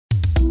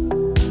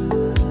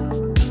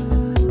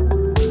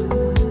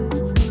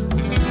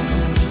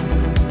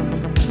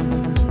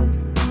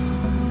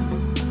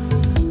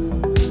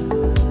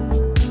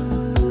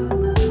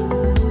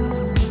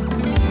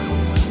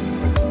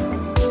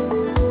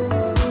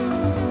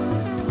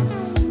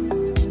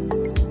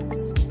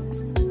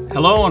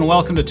Hello and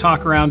welcome to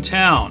Talk Around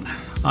Town.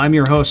 I'm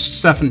your host,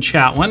 Stefan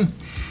Chatwin.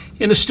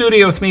 In the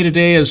studio with me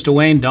today is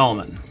Dwayne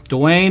Dalman.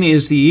 Dwayne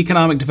is the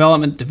Economic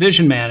Development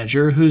Division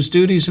Manager, whose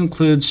duties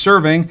include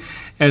serving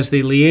as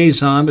the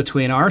liaison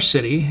between our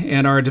city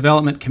and our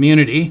development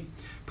community,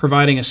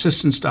 providing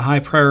assistance to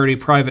high-priority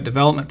private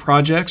development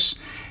projects,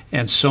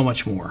 and so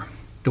much more.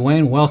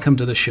 Dwayne, welcome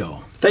to the show.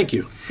 Thank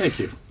you. Thank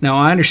you. Now,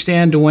 I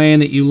understand, Dwayne,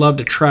 that you love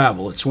to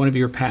travel. It's one of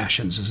your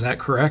passions. Is that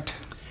correct?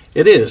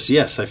 It is,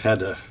 yes.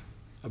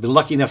 I've been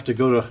lucky enough to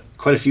go to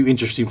quite a few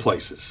interesting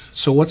places.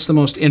 So what's the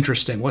most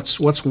interesting?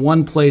 What's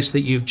one place that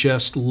you've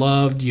just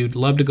loved, you'd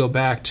love to go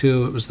back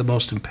to, it was the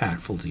most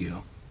impactful to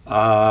you?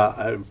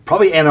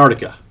 Probably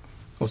Antarctica.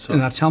 Well, so.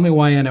 Now tell me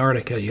why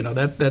Antarctica. You know,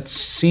 that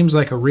seems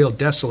like a real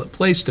desolate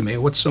place to me.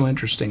 What's so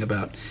interesting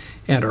about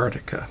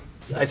Antarctica?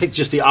 I think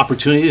just the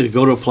opportunity to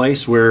go to a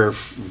place where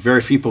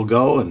very few people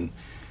go,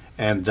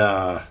 and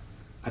I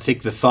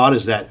think the thought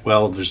is that,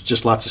 well, there's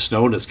just lots of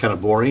snow and it's kind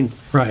of boring.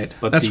 Right.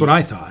 But that's what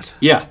I thought.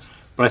 Yeah.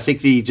 But I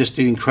think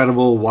the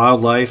incredible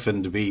wildlife,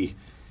 and to be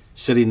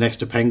sitting next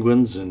to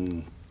penguins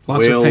and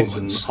lots whales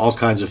and all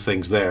kinds of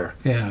things there.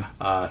 Yeah.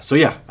 I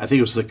think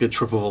it was a good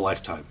trip of a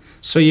lifetime.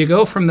 So you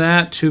go from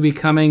that to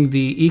becoming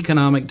the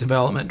Economic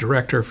Development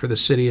Director for the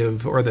city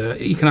of, or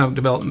the Economic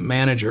Development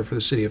Manager for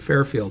the city of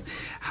Fairfield.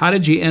 How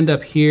did you end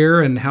up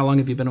here, and how long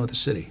have you been with the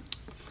city?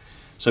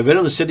 So I've been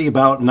in the city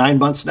about 9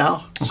 months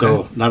now, okay.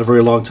 So not a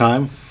very long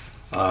time.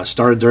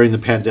 Started during the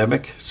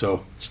pandemic,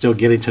 so still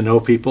getting to know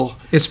people.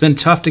 It's been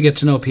tough to get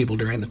to know people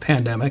during the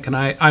pandemic, and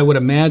I would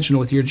imagine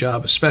with your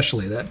job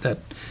especially that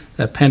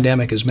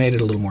pandemic has made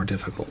it a little more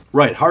difficult.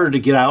 Right, harder to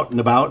get out and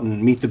about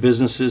and meet the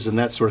businesses and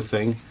that sort of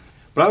thing.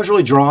 But I was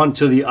really drawn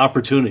to the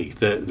opportunity,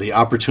 the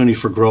opportunity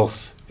for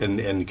growth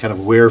and kind of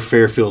where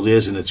Fairfield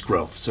is in its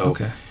growth. So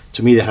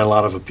To me, that had a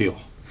lot of appeal.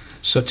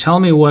 So tell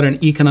me what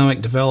an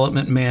economic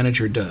development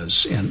manager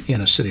does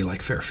in a city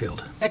like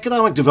Fairfield.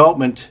 Economic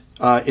development,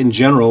 in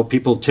general,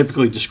 people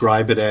typically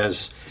describe it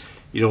as,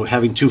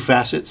 having two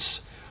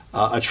facets,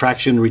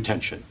 attraction and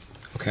retention.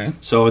 Okay.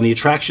 So on the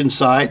attraction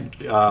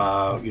side,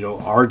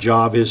 our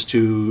job is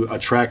to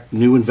attract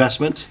new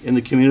investment in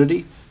the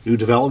community, new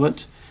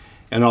development,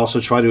 and also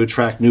try to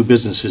attract new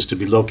businesses to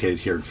be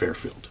located here in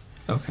Fairfield.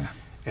 Okay.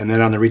 And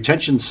then on the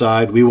retention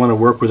side, we want to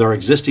work with our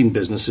existing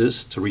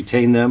businesses to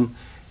retain them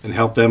and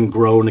help them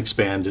grow and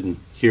expand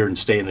here and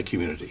stay in the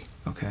community.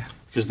 Okay.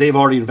 Because they've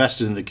already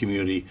invested in the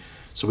community,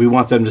 so we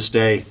want them to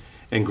stay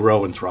and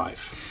grow and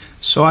thrive.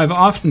 So I've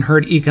often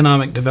heard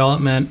economic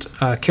development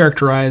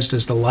characterized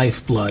as the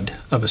lifeblood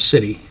of a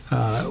city.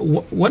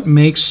 What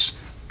makes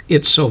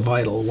it so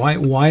vital?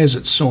 Why is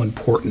it so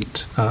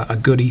important, a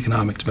good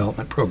economic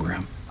development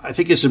program? I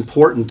think it's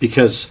important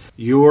because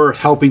you're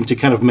helping to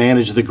kind of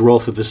manage the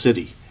growth of the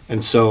city.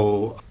 And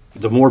so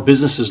the more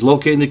businesses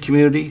located in the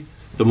community,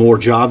 the more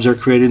jobs are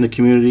created in the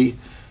community,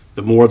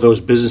 the more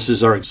those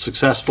businesses are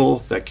successful.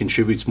 That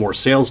contributes more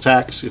sales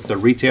tax if they're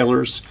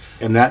retailers.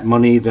 And that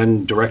money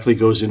then directly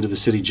goes into the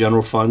city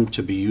general fund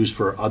to be used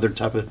for other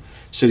type of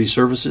city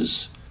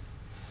services.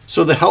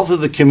 So the health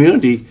of the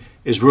community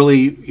is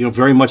really,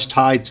 very much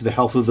tied to the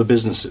health of the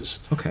businesses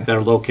that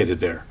are located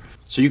there.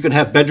 So you can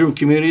have bedroom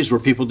communities where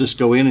people just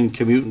go in and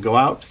commute and go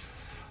out,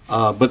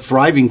 but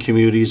thriving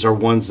communities are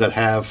ones that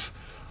have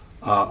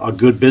a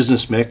good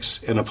business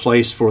mix and a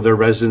place for their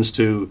residents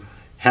to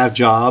have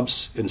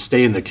jobs and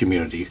stay in the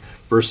community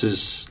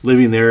versus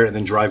living there and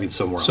then driving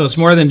somewhere else. So it's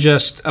more than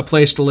just a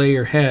place to lay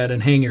your head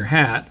and hang your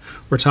hat.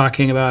 We're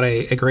talking about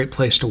a great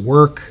place to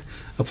work,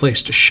 a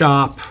place to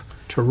shop,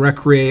 to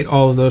recreate,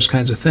 all of those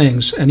kinds of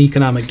things, and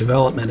economic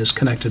development is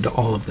connected to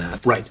all of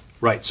that.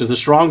 Right. So the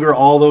stronger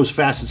all those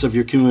facets of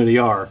your community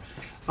are,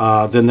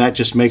 then that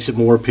just makes it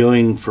more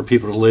appealing for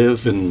people to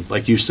live and,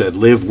 like you said,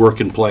 live,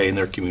 work, and play in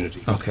their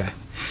community. Okay.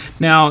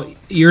 Now,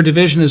 your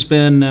division has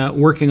been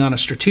working on a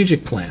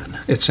strategic plan,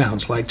 it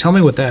sounds like. Tell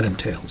me what that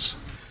entails.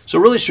 So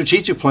really,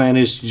 strategic plan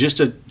is just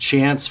a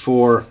chance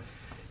for,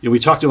 we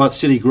talked about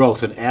city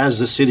growth, and as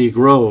the city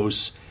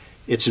grows,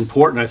 it's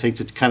important, I think,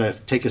 to kind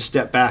of take a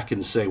step back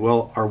and say,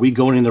 well, are we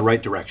going in the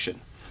right direction?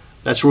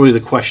 That's really the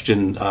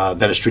question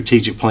that a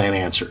strategic plan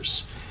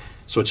answers.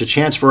 So it's a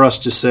chance for us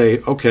to say,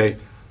 okay,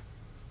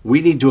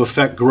 we need to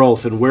affect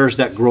growth, and where's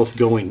that growth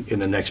going in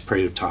the next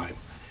period of time?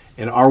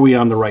 And are we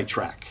on the right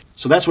track?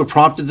 So that's what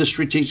prompted the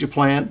strategic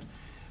plan.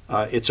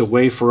 It's a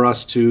way for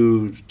us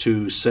to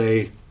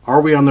say,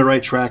 are we on the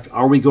right track?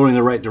 Are we going in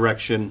the right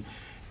direction?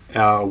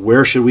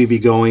 Where should we be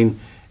going?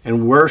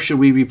 And where should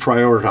we be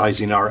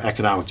prioritizing our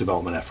economic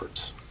development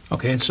efforts?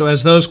 Okay, and so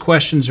as those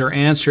questions are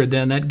answered,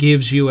 then that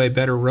gives you a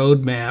better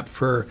roadmap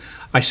for,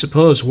 I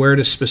suppose, where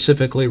to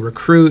specifically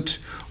recruit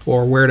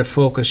or where to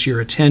focus your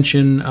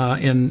attention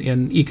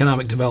in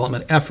economic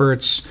development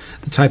efforts,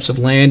 the types of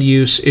land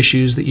use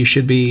issues that you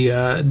should be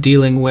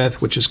dealing with,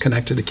 which is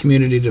connected to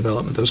community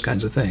development, those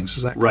kinds of things.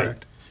 Is that correct?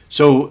 Right.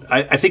 So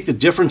I think the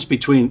difference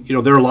between,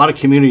 there are a lot of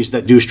communities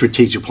that do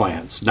strategic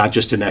plans, not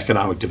just in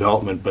economic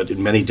development, but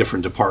in many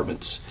different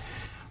departments.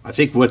 I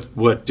think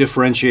what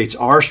differentiates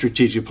our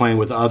strategic plan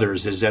with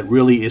others is that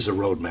really is a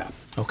roadmap.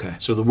 Okay.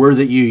 So the word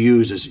that you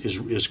use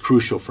is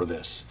crucial for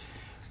this.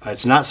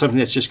 It's not something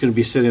that's just going to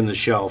be sitting on the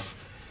shelf.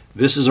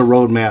 This is a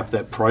roadmap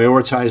that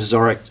prioritizes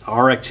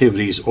our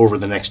activities over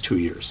the next 2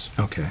 years.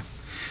 Okay.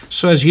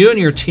 So as you and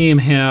your team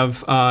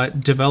have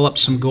developed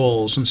some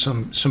goals and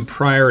some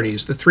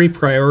priorities, the three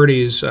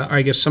priorities,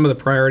 I guess some of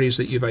the priorities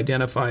that you've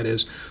identified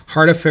is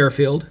Heart of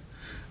Fairfield,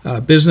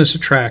 business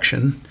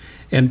attraction,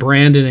 and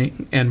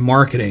branding and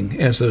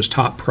marketing as those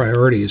top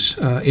priorities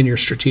in your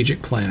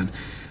strategic plan.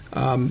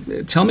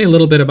 Tell me a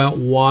little bit about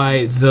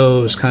why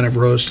those kind of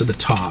rose to the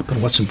top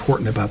and what's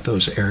important about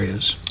those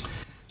areas.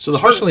 So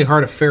Especially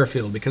Heart of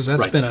Fairfield, because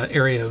that's Right. been an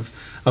area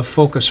of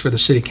focus for the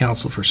City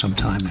Council for some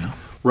time now.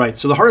 Right.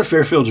 So the Heart of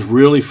Fairfield is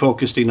really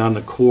focusing on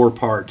the core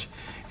part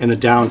in the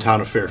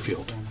downtown of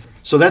Fairfield.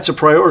 So that's a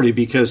priority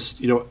because,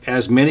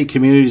 as many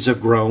communities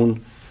have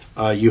grown,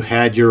 you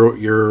had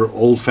your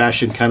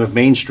old-fashioned kind of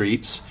main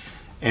streets,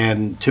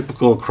 and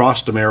typical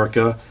across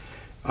America,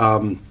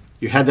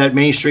 you had that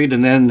main street,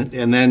 and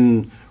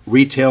then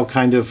retail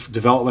kind of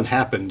development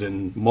happened,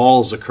 and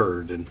malls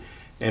occurred,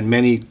 and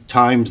many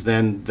times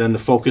then the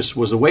focus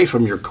was away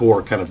from your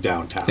core kind of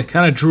downtown. It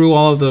kind of drew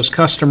all of those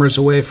customers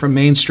away from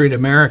Main Street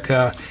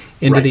America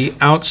into Right. the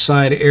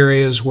outside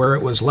areas where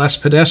it was less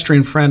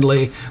pedestrian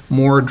friendly,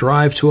 more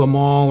drive to a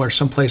mall or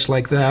someplace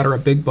like that, or a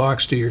big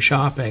box do your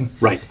shopping.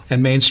 Right.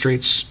 And main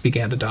streets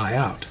began to die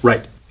out.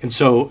 Right. And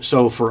so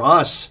for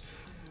us,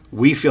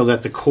 we feel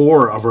that the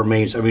core of our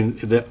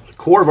the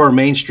core of our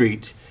Main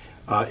Street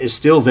is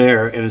still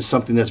there, and is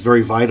something that's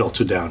very vital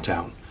to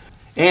downtown.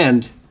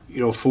 And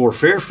for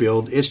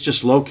Fairfield, it's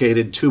just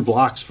located 2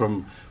 blocks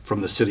from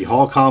the City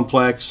Hall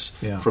complex,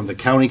 Yeah. from the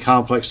county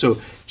complex. So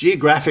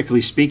geographically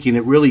speaking,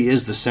 it really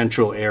is the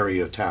central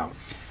area of town.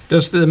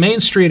 Does the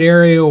Main Street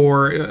area,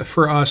 or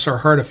for us, our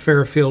Heart of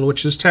Fairfield,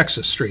 which is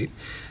Texas Street,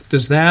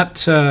 does that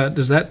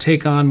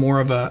take on more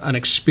of an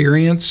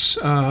experience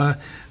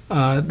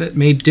that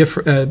may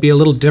be a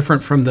little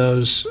different from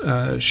those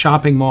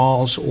shopping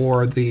malls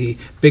or the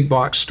big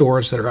box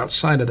stores that are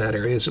outside of that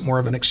area? Is it more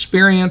of an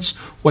experience?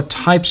 What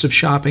types of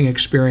shopping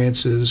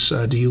experiences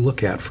do you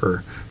look at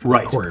for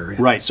Right. the core area?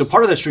 Right. So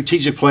part of the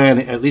strategic plan,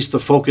 at least the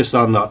focus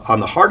on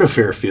the Heart of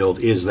Fairfield,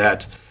 is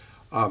that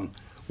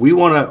we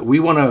want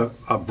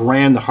to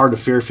brand the Heart of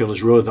Fairfield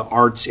as really the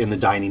arts in the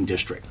dining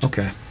district.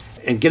 Okay.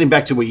 And getting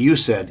back to what you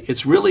said,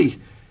 it's really,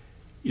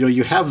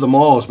 you have the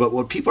malls, but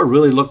what people are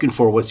really looking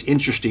for, what's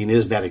interesting,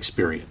 is that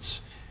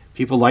experience.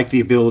 People like the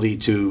ability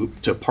to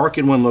park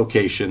in one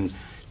location,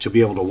 to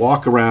be able to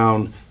walk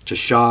around, to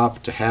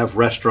shop, to have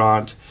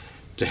restaurant,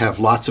 to have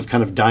lots of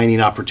kind of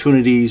dining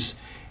opportunities,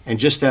 and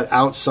just that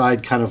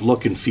outside kind of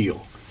look and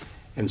feel.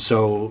 And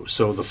so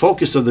the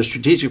focus of the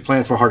strategic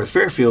plan for Heart of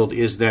Fairfield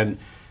is then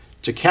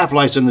to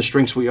capitalize on the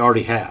strengths we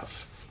already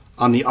have.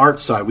 On the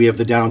art side, we have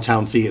the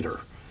downtown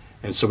theater.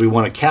 And so we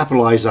want to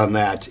capitalize on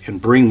that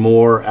and bring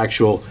more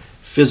actual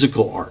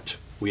physical art.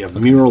 We have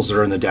murals that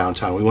are in the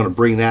downtown. We want to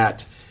bring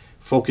that,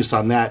 focus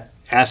on that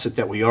asset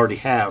that we already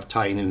have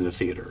tying into the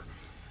theater.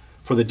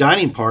 For the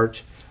dining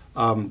part,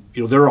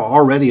 there are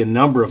already a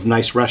number of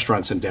nice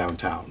restaurants in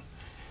downtown.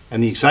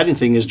 And the exciting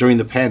thing is during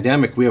the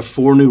pandemic, we have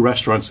 4 new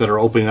restaurants that are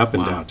opening up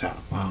in downtown.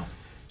 Wow.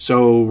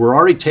 So we're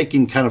already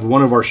taking kind of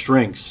one of our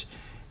strengths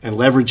and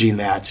leveraging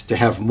that to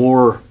have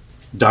more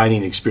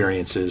dining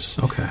experiences.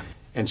 Okay.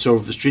 And so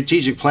the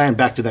strategic plan,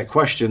 back to that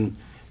question,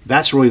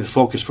 that's really the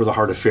focus for the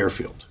Heart of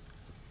Fairfield.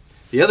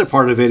 The other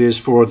part of it is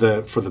for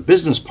the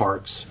business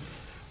parks.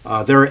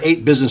 There are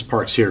 8 business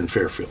parks here in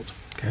Fairfield.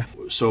 Okay.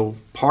 So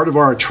part of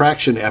our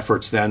attraction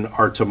efforts then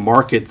are to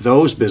market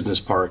those business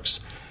parks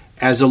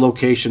as a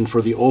location for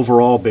the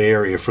overall Bay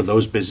Area for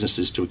those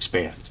businesses to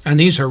expand. And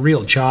these are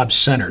real job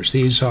centers.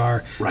 These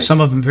are Right. some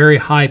of them very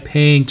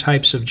high-paying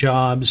types of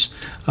jobs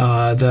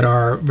that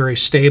are very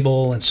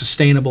stable and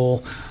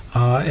sustainable,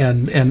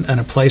 and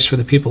a place for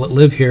the people that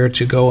live here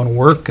to go and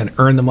work and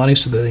earn the money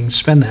so that they can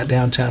spend that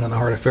downtown in the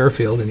Heart of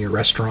Fairfield in your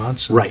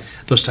restaurants and Right.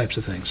 those types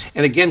of things.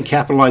 And again,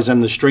 capitalize on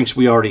the strengths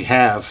we already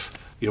have.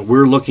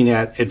 We're looking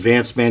at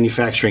advanced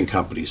manufacturing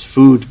companies,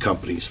 food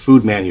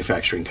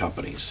manufacturing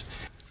companies.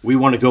 We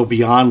want to go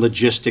beyond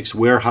logistics,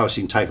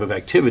 warehousing type of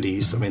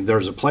activities. I mean,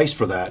 there's a place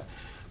for that,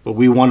 but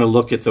we want to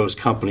look at those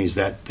companies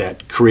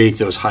that create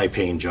those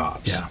high-paying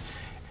jobs. Yeah.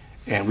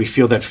 And we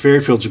feel that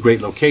Fairfield's a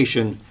great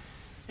location.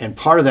 And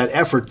part of that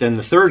effort, then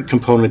the third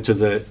component to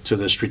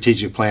the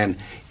strategic plan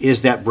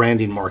is that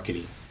branding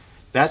marketing.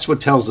 That's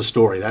what tells the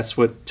story. That's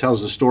what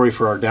tells the story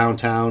for our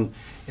downtown,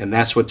 and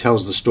that's what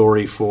tells the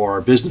story for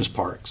our business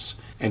parks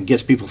and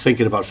gets people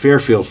thinking about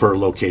Fairfield for a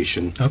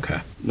location, Okay.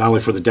 not only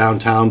for the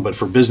downtown, but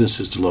for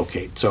businesses to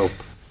locate. So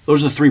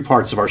those are the 3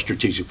 parts of our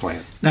strategic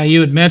plan. Now,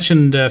 you had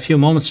mentioned a few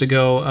moments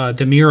ago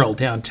the mural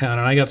downtown,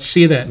 and I got to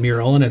see that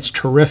mural, and it's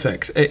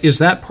terrific. Is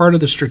that part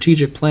of the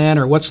strategic plan,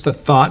 or what's the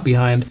thought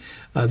behind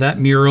that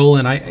mural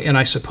and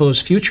I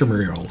suppose future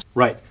murals?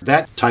 Right.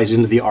 That ties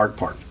into the art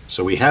part.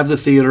 So we have the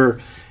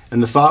theater,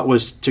 and the thought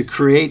was to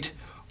create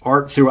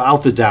art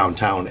throughout the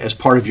downtown as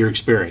part of your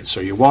experience.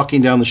 So you're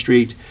walking down the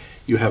street,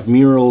 You have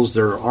murals,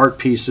 there are art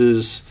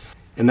pieces,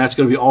 and that's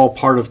going to be all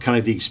part of kind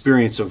of the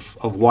experience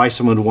of why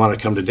someone would want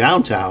to come to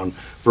downtown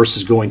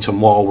versus going to a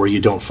mall where you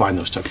don't find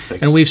those type of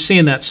things. And we've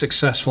seen that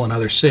successful in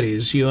other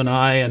cities. You and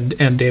I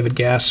and David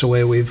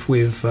Gassaway,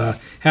 we've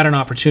had an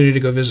opportunity to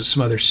go visit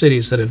some other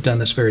cities that have done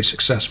this very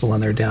successful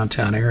in their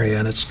downtown area,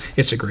 and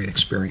it's a great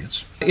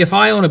experience. If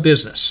I own a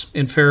business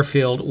in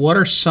Fairfield, what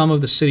are some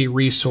of the city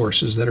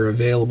resources that are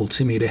available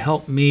to me to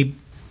help me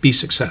be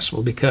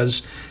successful?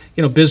 Because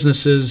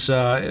businesses,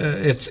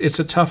 it's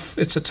a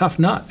tough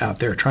nut out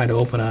there trying to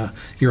open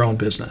your own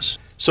business.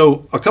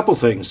 So a couple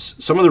things.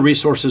 Some of the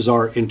resources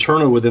are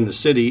internal within the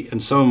city,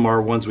 and some of them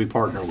are ones we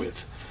partner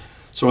with.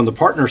 So on the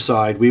partner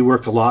side, we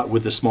work a lot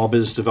with the Small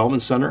Business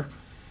Development Center,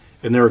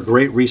 and they're a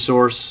great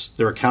resource.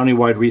 They're a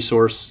countywide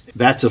resource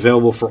that's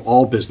available for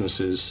all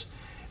businesses,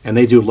 and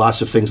they do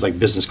lots of things like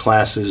business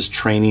classes,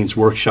 trainings,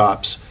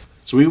 workshops.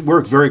 So we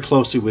work very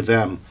closely with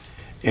them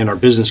and our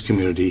business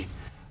community.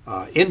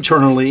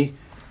 Internally,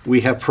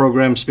 we have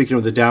programs. Speaking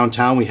of the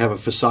downtown, we have a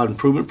facade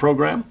improvement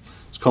program.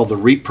 It's called the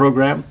REAP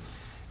program.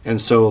 And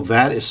so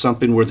that is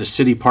something where the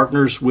city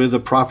partners with a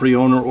property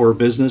owner or a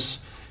business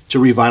to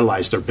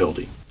revitalize their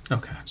building.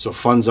 Okay. So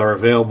funds are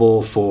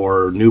available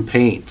for new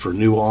paint, for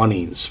new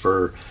awnings,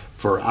 for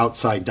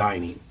outside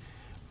dining.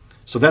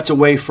 So that's a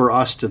way for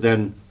us to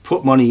then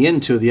put money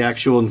into the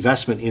actual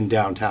investment in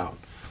downtown,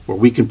 where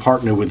we can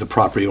partner with the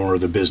property owner or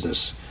the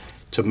business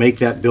to make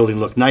that building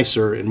look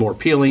nicer and more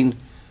appealing.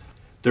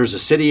 There's a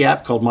city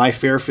app called My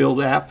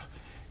Fairfield app.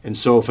 And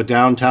so if a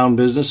downtown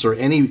business or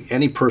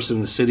any person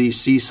in the city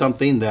sees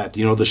something that,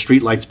 the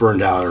street lights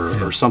burned out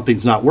or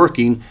something's not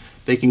working,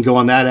 they can go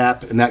on that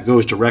app, and that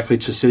goes directly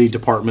to city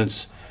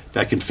departments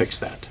that can fix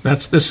that.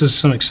 This is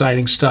some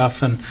exciting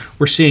stuff, and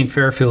we're seeing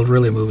Fairfield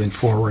really moving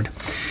forward.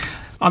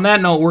 On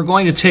that note, we're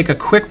going to take a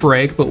quick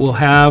break, but we'll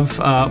have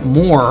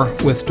more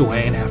with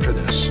Dwayne after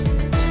this.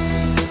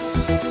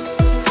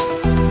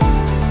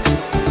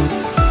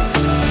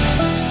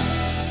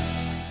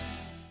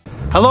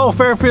 Hello,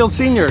 Fairfield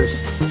seniors.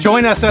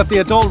 Join us at the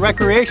Adult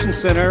Recreation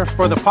Center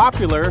for the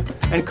popular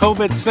and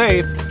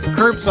COVID-safe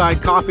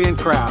curbside coffee and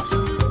crafts.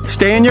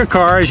 Stay in your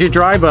car as you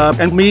drive up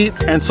and meet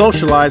and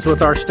socialize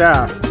with our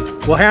staff.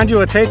 We'll hand you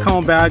a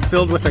take-home bag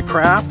filled with a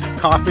craft,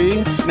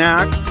 coffee,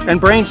 snack,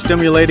 and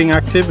brain-stimulating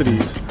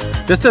activities.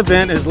 This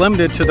event is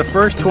limited to the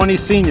first 20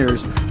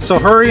 seniors, so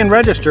hurry and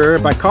register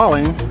by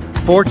calling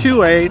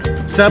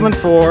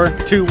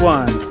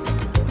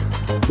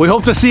 428-7421. We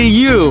hope to see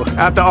you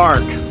at the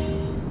Arc.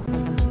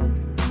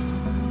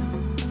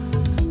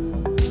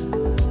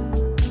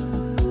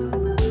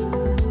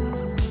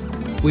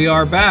 We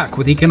are back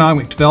with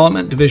Economic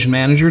Development Division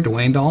Manager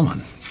Dwayne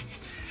Dalman.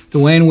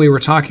 Dwayne, we were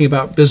talking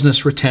about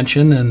business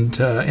retention and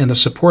the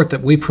support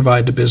that we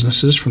provide to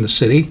businesses from the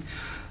city.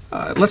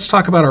 Let's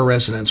talk about our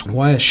residents.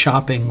 Why is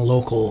shopping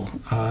local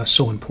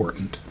so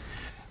important?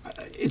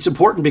 It's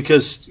important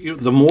because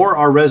the more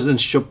our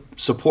residents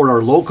support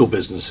our local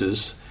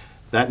businesses,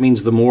 that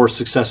means the more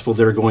successful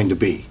they're going to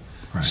be.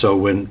 Right. So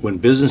when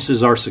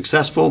businesses are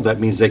successful, that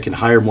means they can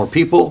hire more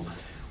people.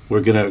 We're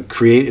going to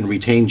create and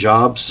retain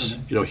jobs,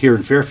 here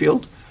in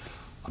Fairfield.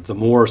 The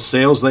more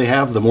sales they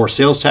have, the more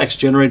sales tax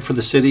generated for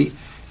the city,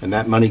 and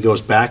that money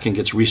goes back and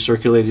gets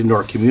recirculated into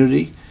our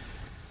community.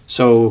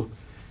 So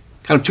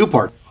kind of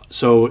two-part.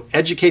 So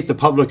educate the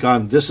public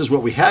on this is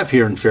what we have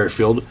here in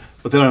Fairfield,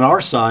 but then on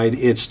our side,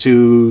 it's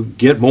to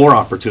get more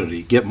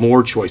opportunity, get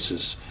more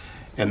choices,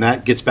 and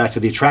that gets back to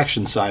the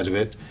attraction side of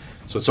it.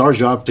 So it's our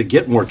job to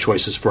get more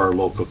choices for our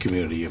local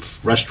community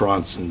of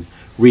restaurants and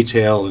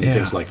retail and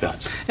things like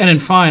that. And in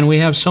fine, we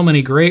have so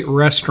many great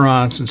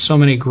restaurants and so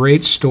many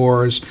great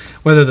stores,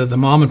 whether they're the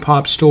mom and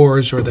pop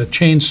stores or the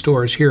chain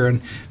stores here in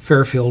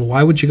Fairfield.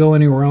 Why would you go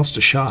anywhere else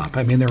to shop?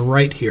 I mean, they're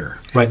right here.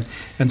 Right.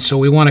 And so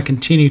we want to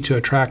continue to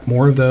attract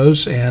more of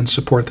those and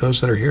support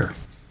those that are here.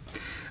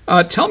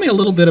 Tell me a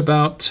little bit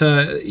about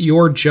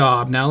your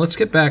job. Now, let's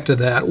get back to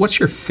that. What's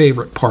your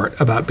favorite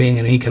part about being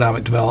an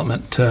economic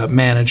development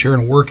manager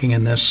and working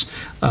in this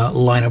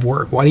line of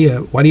work? Why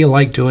do you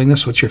like doing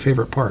this? What's your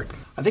favorite part?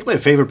 I think my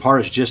favorite part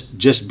is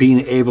just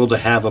being able to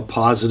have a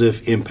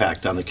positive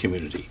impact on the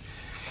community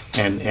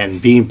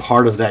and being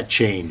part of that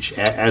change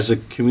as a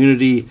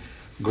community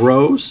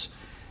grows,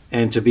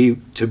 and to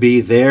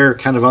be there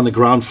kind of on the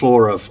ground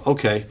floor of,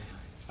 okay,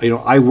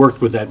 I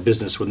worked with that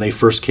business when they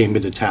first came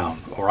into town,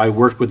 or I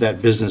worked with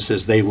that business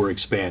as they were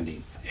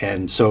expanding.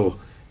 And so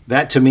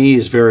that to me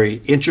is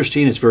very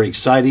interesting. It's very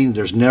exciting.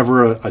 There's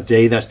never a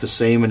day that's the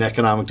same in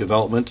economic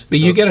development. But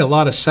you get a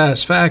lot of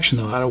satisfaction,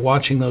 though, out of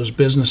watching those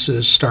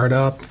businesses start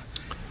up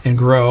and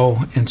grow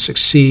and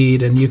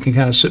succeed, and you can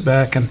kind of sit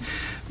back and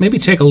maybe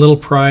take a little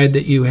pride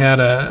that you had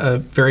a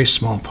very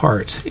small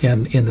part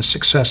in the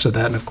success of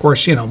that. And of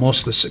course, most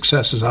of the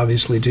success is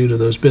obviously due to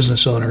those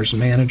business owners and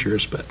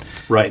managers, but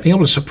right. Being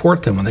able to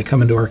support them when they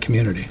come into our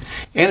community.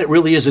 And it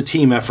really is a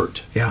team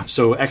effort. Yeah.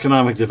 So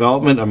economic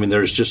development,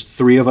 there's just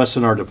 3 of us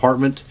in our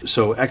department.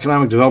 So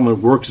economic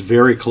development works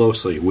very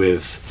closely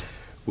with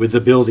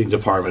the building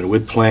department,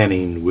 with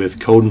planning,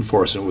 with code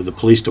enforcement, with the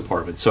police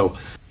department. So,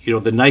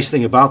 the nice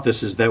thing about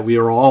this is that we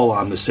are all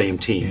on the same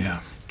team,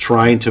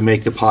 trying to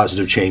make the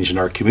positive change in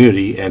our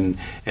community, and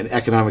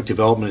economic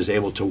development is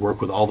able to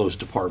work with all those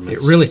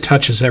departments. It really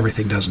touches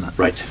everything, doesn't it?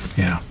 Right.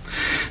 Yeah.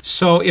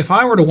 So if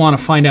I were to want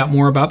to find out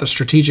more about the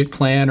strategic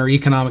plan or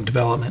economic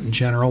development in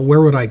general,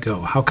 where would I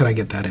go? How could I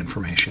get that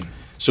information?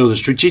 So the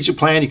strategic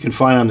plan you can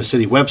find on the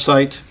city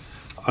website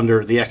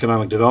under the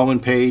economic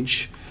development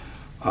page,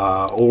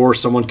 or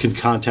someone can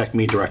contact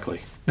me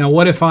directly. Now,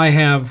 what if I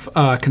have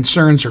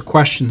concerns or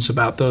questions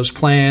about those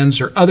plans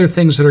or other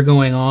things that are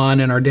going on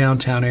in our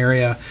downtown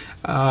area?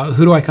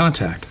 Who do I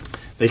contact?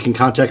 They can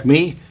contact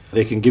me.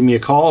 They can give me a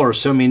call or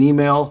send me an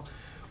email.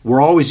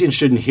 We're always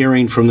interested in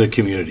hearing from the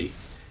community,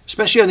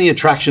 especially on the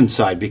attraction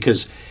side,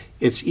 because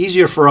it's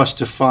easier for us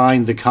to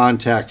find the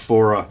contact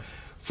for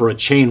a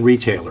chain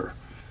retailer.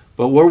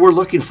 But what we're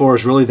looking for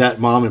is really that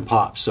mom and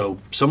pop. So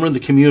someone in the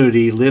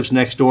community lives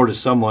next door to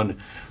someone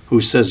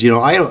who says, he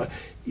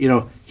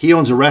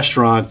owns a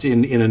restaurant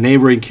in a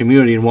neighboring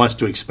community and wants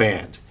to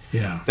expand.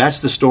 Yeah.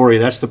 That's the story.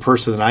 That's the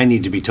person that I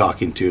need to be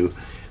talking to,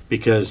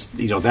 because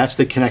that's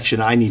the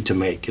connection I need to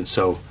make. And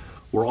so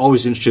we're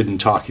always interested in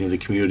talking to the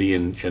community,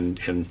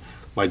 and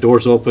my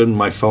door's open,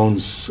 my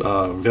phone's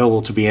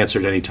available to be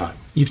answered anytime.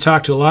 You've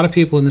talked to a lot of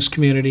people in this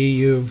community.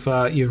 You've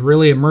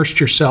really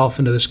immersed yourself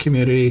into this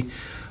community.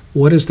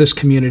 What is this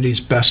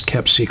community's best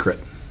kept secret?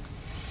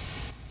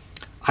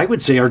 I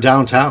would say our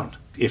downtown.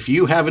 If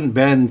you haven't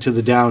been to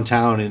the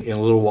downtown in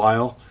a little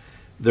while,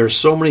 there's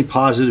so many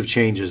positive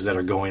changes that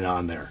are going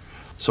on there.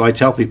 So I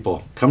tell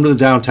people, come to the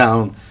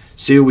downtown,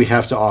 see what we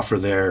have to offer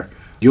there.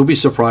 You'll be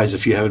surprised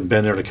if you haven't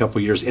been there in a couple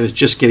of years, and it's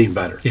just getting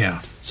better.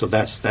 Yeah. So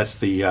that's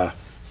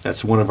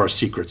one of our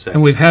secrets.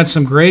 And we've had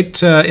some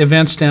great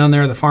events down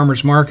there. The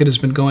Farmers Market has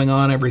been going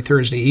on every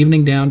Thursday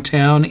evening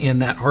downtown in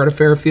that heart of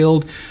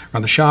Fairfield,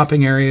 around the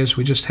shopping areas.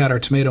 We just had our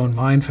Tomato and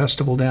Vine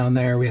Festival down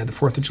there. We had the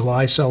 4th of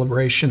July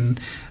celebration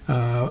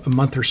a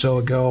month or so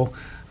ago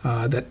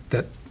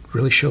that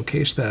really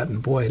showcased that.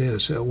 And boy, it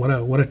is.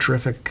 What a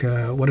terrific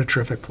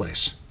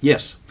place.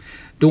 Yes.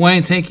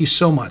 Dwayne, thank you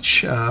so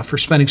much for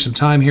spending some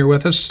time here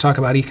with us to talk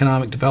about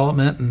economic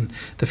development and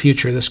the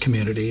future of this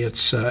community.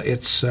 It's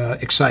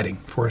exciting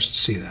for us to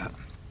see that.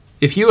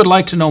 If you would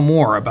like to know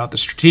more about the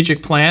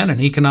strategic plan and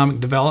economic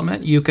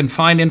development, you can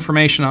find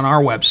information on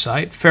our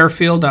website,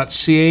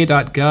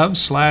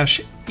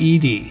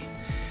 fairfield.ca.gov/ed.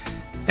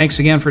 Thanks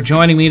again for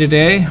joining me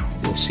today.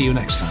 We'll see you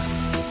next time.